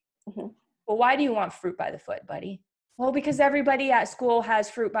 Well, why do you want fruit by the foot, buddy? Well, because everybody at school has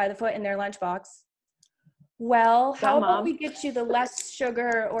fruit by the foot in their lunchbox. Well, how about we get you the less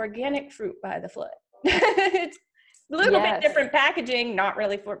sugar organic fruit by the foot? It's a little bit different packaging, not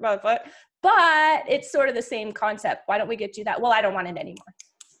really fruit by the foot, but it's sort of the same concept. Why don't we get you that? Well, I don't want it anymore.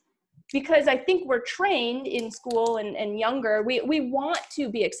 Because I think we're trained in school and younger, we want to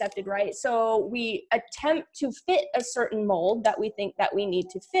be accepted, right? So we attempt to fit a certain mold that we think that we need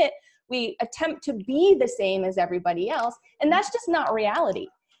to fit. We attempt to be the same as everybody else, and that's just not reality.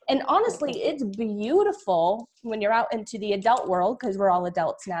 And honestly, it's beautiful when you're out into the adult world, because we're all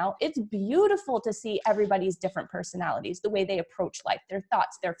adults now. It's beautiful to see everybody's different personalities, the way they approach life, their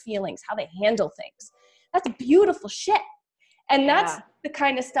thoughts, their feelings, how they handle things. That's beautiful shit. And that's the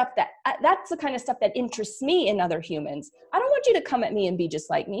kind of stuff that interests me in other humans. I don't want you to come at me and be just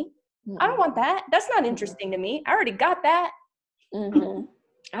like me. I don't want that. That's not interesting to me. I already got that.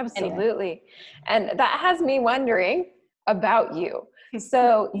 Absolutely. Anyway. And that has me wondering about you.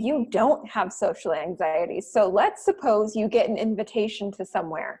 So you don't have social anxiety. So let's suppose you get an invitation to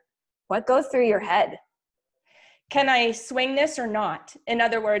somewhere. What goes through your head? Can I swing this or not? In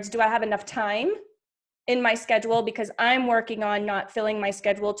other words, do I have enough time in my schedule? Because I'm working on not filling my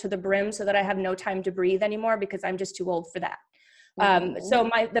schedule to the brim so that I have no time to breathe anymore, because I'm just too old for that. So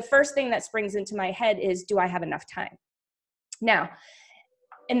the first thing that springs into my head is, do I have enough time? Now,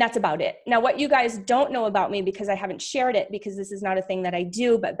 and that's about it. Now, what you guys don't know about me, because I haven't shared it, because this is not a thing that I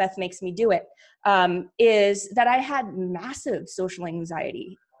do, but Beth makes me do it, is that I had massive social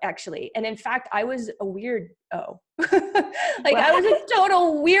anxiety, actually. And in fact, I was a weirdo. I was a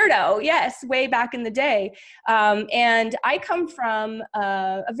total weirdo. Yes, way back in the day. And I come from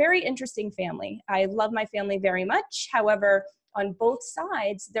a very interesting family. I love my family very much. However, on both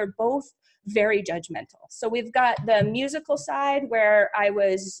sides, they're both very judgmental. So we've got the musical side, where I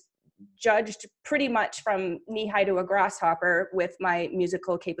was judged pretty much from knee-high to a grasshopper with my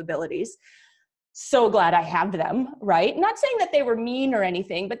musical capabilities. So glad I have them, right? Not saying that they were mean or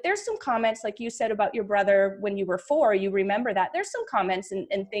anything, but there's some comments, like you said about your brother when you were 4, you remember that. There's some comments and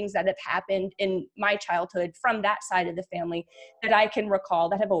things that have happened in my childhood from that side of the family that I can recall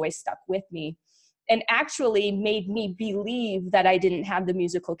that have always stuck with me, and actually made me believe that I didn't have the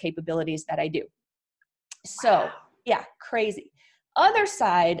musical capabilities that I do. So, yeah, crazy. Other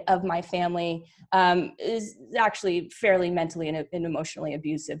side of my family is actually fairly mentally and emotionally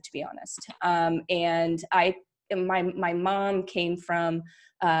abusive, to be honest. And my mom came from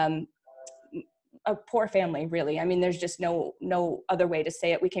a poor family, really. I mean, there's just no other way to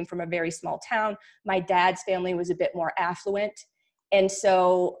say it. We came from a very small town. My dad's family was a bit more affluent. And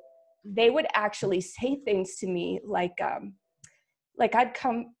so they would actually say things to me like I'd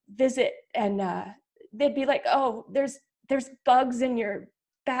come visit and they'd be like, oh, there's bugs in your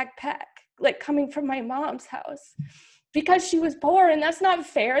backpack, like coming from my mom's house. because she was poor, and that's not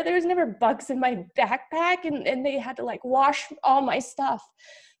fair. There was never bugs in my backpack, and they had to like wash all my stuff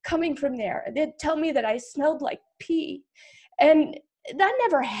coming from there. They'd tell me that I smelled like pee, and that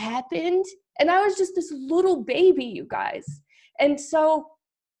never happened. And I was just this little baby, you guys. And so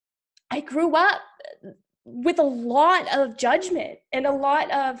I grew up with a lot of judgment and a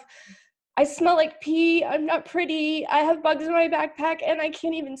lot of, I smell like pee, I'm not pretty, I have bugs in my backpack, and I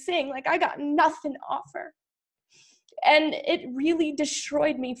can't even sing. Like, I got nothing to offer. And it really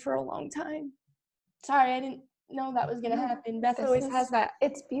destroyed me for a long time. Sorry, I didn't know that was going to happen. Beth always has that.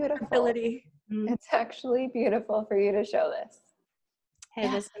 It's beautiful. Ability. It's actually beautiful for you to show this. I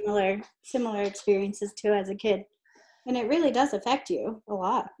had a similar experiences too as a kid. And it really does affect you a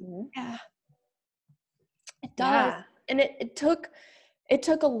lot. Yeah. It does. Yeah. And it took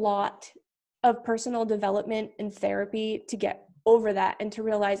a lot of personal development and therapy to get over that and to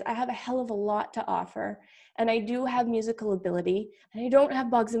realize I have a hell of a lot to offer. And I do have musical ability, and I don't have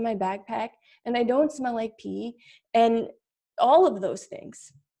bugs in my backpack, and I don't smell like pee, and all of those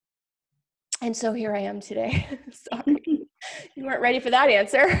things. And so here I am today. Sorry. You weren't ready for that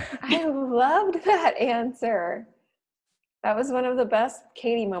answer. I loved that answer. That was one of the best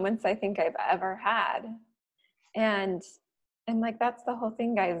Katie moments I think I've ever had. And like, that's the whole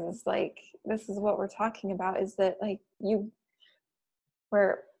thing, guys, is like, this is what we're talking about, is that like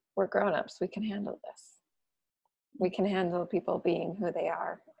we're grown-ups. We can handle this. We can handle people being who they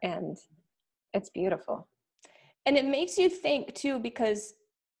are, and it's beautiful. And it makes you think too, because,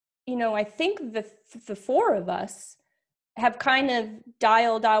 you know, I think the four of us have kind of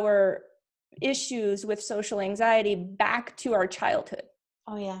dialed our issues with social anxiety back to our childhood.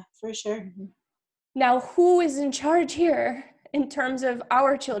 Oh yeah, for sure. Now, who is in charge here in terms of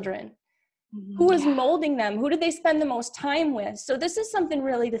our children? Who is molding them? Who do they spend the most time with? So this is something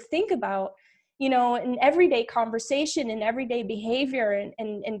really to think about, you know, in everyday conversation and everyday behavior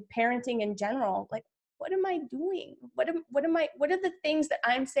and parenting in general. Like, what am I doing? What are the things that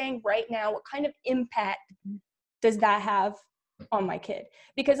I'm saying right now? What kind of impact does that have on my kid?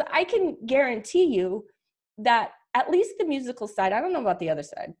 Because I can guarantee you that at least the musical side, I don't know about the other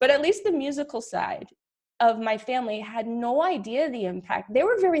side, but at least the musical side of my family had no idea the impact. They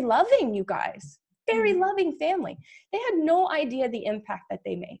were very loving, you guys, very loving family. They had no idea the impact that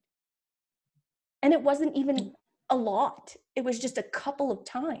they made. And it wasn't even a lot. It was just a couple of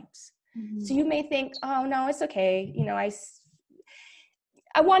times. So you may think, oh no, it's okay. You know, I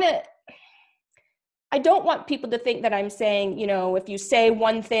don't want people to think that I'm saying, you know, if you say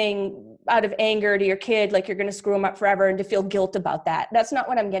one thing out of anger to your kid, like you're going to screw them up forever, and to feel guilt about that. That's not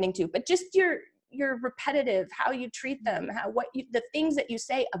what I'm getting to, but just your repetitive, how you treat them, the things that you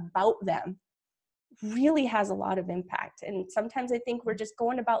say about them really has a lot of impact. And sometimes I think we're just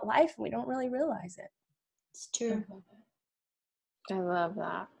going about life and we don't really realize it. It's true. I love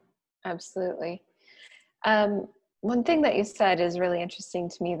that. Absolutely. One thing that you said is really interesting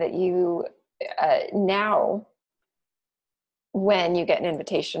to me, that you now, when you get an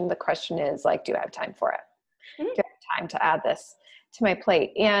invitation, the question is like, do I have time for it? Do I have time to add this to my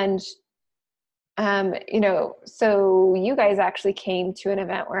plate? And, you know, so you guys actually came to an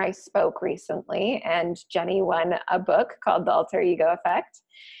event where I spoke recently, and Jenny won a book called The Alter Ego Effect.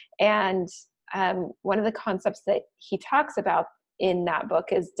 And one of the concepts that he talks about in that book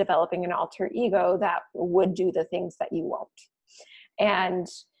is developing an alter ego that would do the things that you won't. And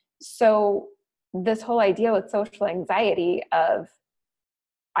so this whole idea with social anxiety of,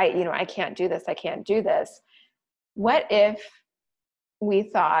 I can't do this, I can't do this. What if we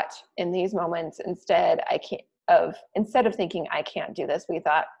thought in these moments, instead of thinking I can't do this, we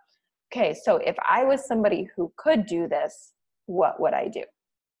thought, okay, so if I was somebody who could do this, what would I do?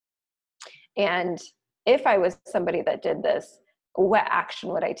 And if I was somebody that did this, what action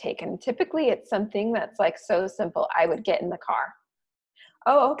would I take? And typically it's something that's like so simple. I would get in the car.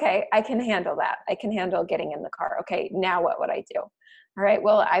 Oh, okay, I can handle that. I can handle getting in the car. Okay, now what would I do? All right,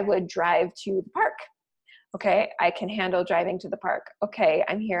 well, I would drive to the park. Okay, I can handle driving to the park. Okay,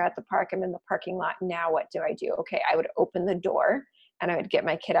 I'm here at the park. I'm in the parking lot. Now what do I do? Okay, I would open the door and I would get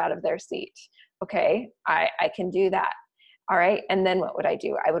my kid out of their seat. Okay, I can do that. All right, and then what would I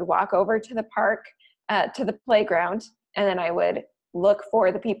do? I would walk over to the park, to the playground, and then I would look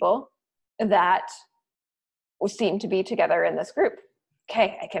for the people that seem to be together in this group.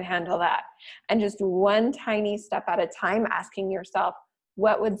 Okay, I can handle that. And just one tiny step at a time, asking yourself,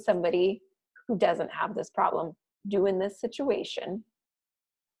 what would somebody who doesn't have this problem do in this situation?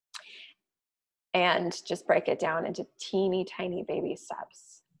 And just break it down into teeny tiny baby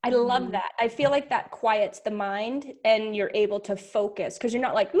steps. I love that. I feel like that quiets the mind and you're able to focus because you're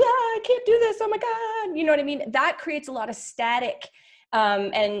not like, I can't do this. Oh my God. You know what I mean? That creates a lot of static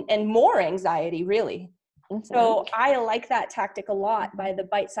and more anxiety, really. Mm-hmm. So I like that tactic a lot by the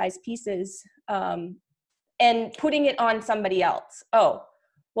bite-sized pieces and putting it on somebody else. Oh,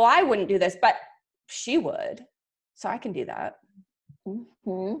 well, I wouldn't do this, but she would. So I can do that.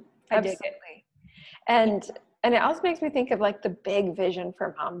 Mm-hmm. Absolutely. And it also makes me think of like the big vision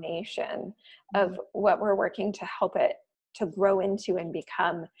for Mom Nation of what we're working to help it to grow into and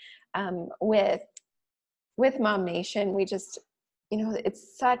become with Mom Nation. We just,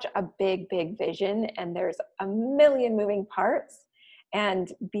 it's such a big, big vision and there's a million moving parts,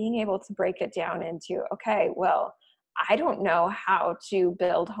 and being able to break it down into, okay, well, I don't know how to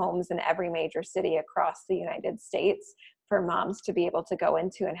build homes in every major city across the United States for moms to be able to go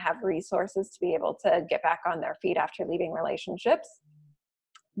into and have resources to be able to get back on their feet after leaving relationships.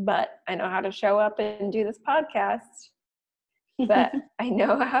 But I know how to show up and do this podcast. But I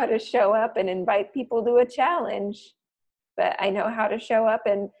know how to show up and invite people to a challenge. But I know how to show up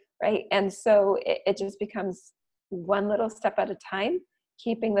and so it just becomes one little step at a time,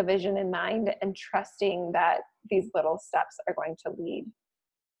 keeping the vision in mind and trusting that these little steps are going to lead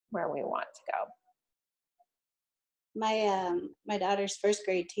where we want to go. My daughter's first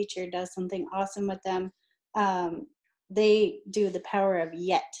grade teacher does something awesome with them. They do the power of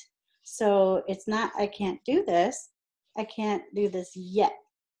yet. So it's not, I can't do this. I can't do this yet.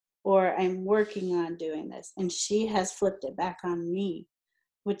 Or I'm working on doing this. And she has flipped it back on me,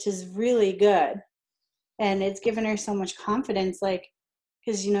 which is really good. And it's given her so much confidence, like,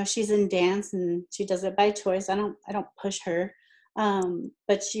 because, she's in dance and she does it by choice. I don't push her.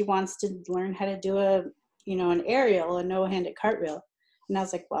 But she wants to learn how to do an aerial, a no-handed cartwheel. And I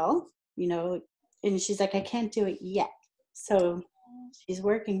was like, well, and she's like, I can't do it yet. So she's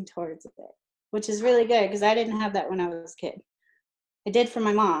working towards it, which is really good because I didn't have that when I was a kid. I did for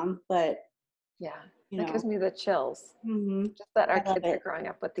my mom, but yeah, it gives me the chills. Mm-hmm. Just that our kids are growing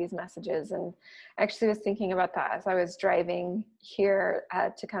up with these messages. And I actually was thinking about that as I was driving here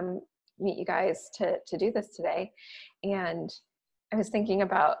to come meet you guys to do this today. And I was thinking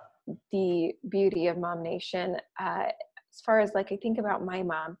about the beauty of Mom Nation as far as like I think about my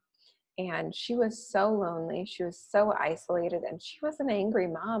mom, and she was so lonely, she was so isolated, and she was an angry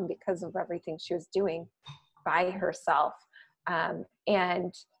mom because of everything she was doing by herself.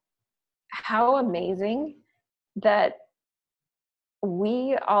 And how amazing that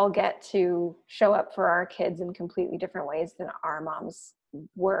we all get to show up for our kids in completely different ways than our moms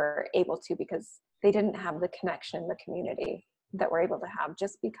were able to, because they didn't have the connection, the community that we're able to have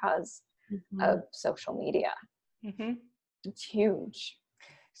just because of social media. Mm-hmm. It's huge.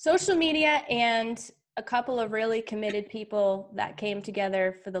 Social media and a couple of really committed people that came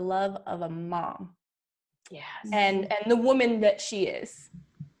together for the love of a mom. Yes. And the woman that she is,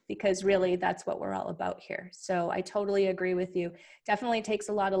 because really that's what we're all about here. So I totally agree with you. Definitely takes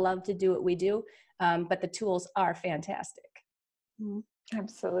a lot of love to do what we do, but the tools are fantastic.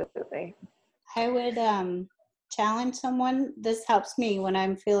 Absolutely. I would challenge someone. This helps me when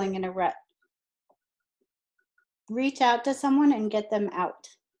I'm feeling in a rut. Reach out to someone and get them out.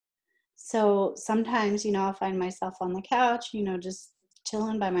 So sometimes, I'll find myself on the couch, just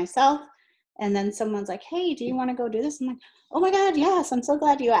chilling by myself. And then someone's like, hey, do you want to go do this? I'm like, oh my God, yes, I'm so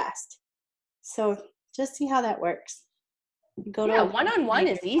glad you asked. So just see how that works. One-on-one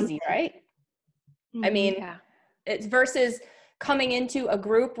is easy, right? Mm-hmm. I mean, it's versus coming into a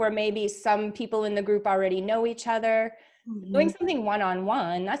group where maybe some people in the group already know each other. Mm-hmm. Doing something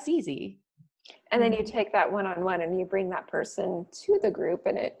one-on-one, that's easy. And then you take that one-on-one and you bring that person to the group,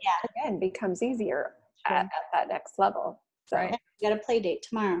 and it again becomes easier at that next level. So right. You got a play date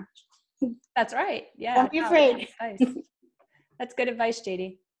tomorrow. That's right. Yeah. Don't be afraid. That's good advice,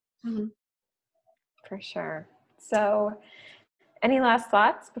 JD. Mm-hmm. For sure. So any last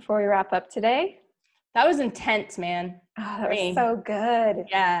thoughts before we wrap up today? That was intense, man. Oh, that was so good.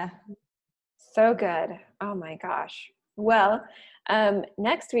 Yeah. So good. Oh my gosh. Well,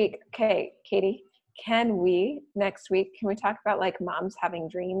 next week, okay, Katie, can we talk about like moms having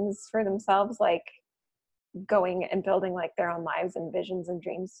dreams for themselves, like going and building like their own lives and visions and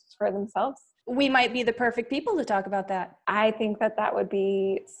dreams for themselves? We might be the perfect people to talk about that. I think that would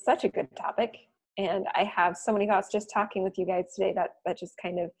be such a good topic. And I have so many thoughts just talking with you guys today that just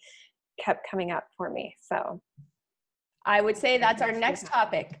kind of kept coming up for me. So I would say that's our next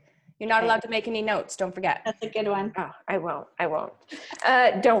topic. You're not allowed to make any notes. Don't forget. That's a good one. Oh, I won't.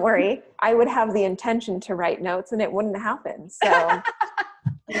 Don't worry. I would have the intention to write notes and it wouldn't happen. So,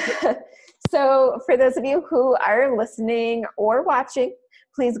 so for those of you who are listening or watching,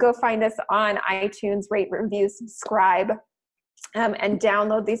 please go find us on iTunes, rate, review, subscribe, and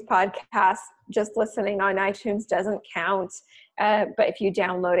download these podcasts. Just listening on iTunes doesn't count. But if you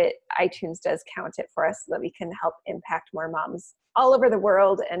download it, iTunes does count it for us so that we can help impact more moms all over the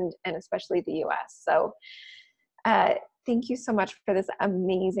world and especially the US. So thank you so much for this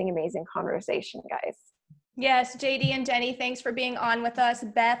amazing, amazing conversation, guys. Yes, JD and Jenny, thanks for being on with us.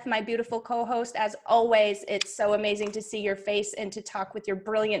 Beth, my beautiful co-host, as always, it's so amazing to see your face and to talk with your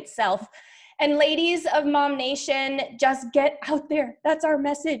brilliant self. And ladies of Mom Nation, just get out there. That's our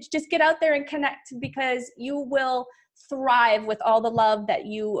message. Just get out there and connect, because you will thrive with all the love that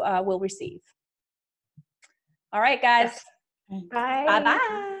you will receive. All right, guys. Bye. Bye-bye.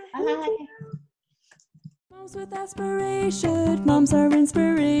 Bye. Moms with aspiration, moms are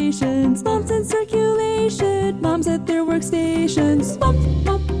inspirations, moms in circulation, moms at their workstations. Mom,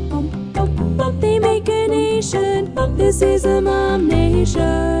 mom, mom, mom, mom, they make a nation. This is a Mom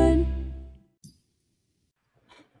Nation.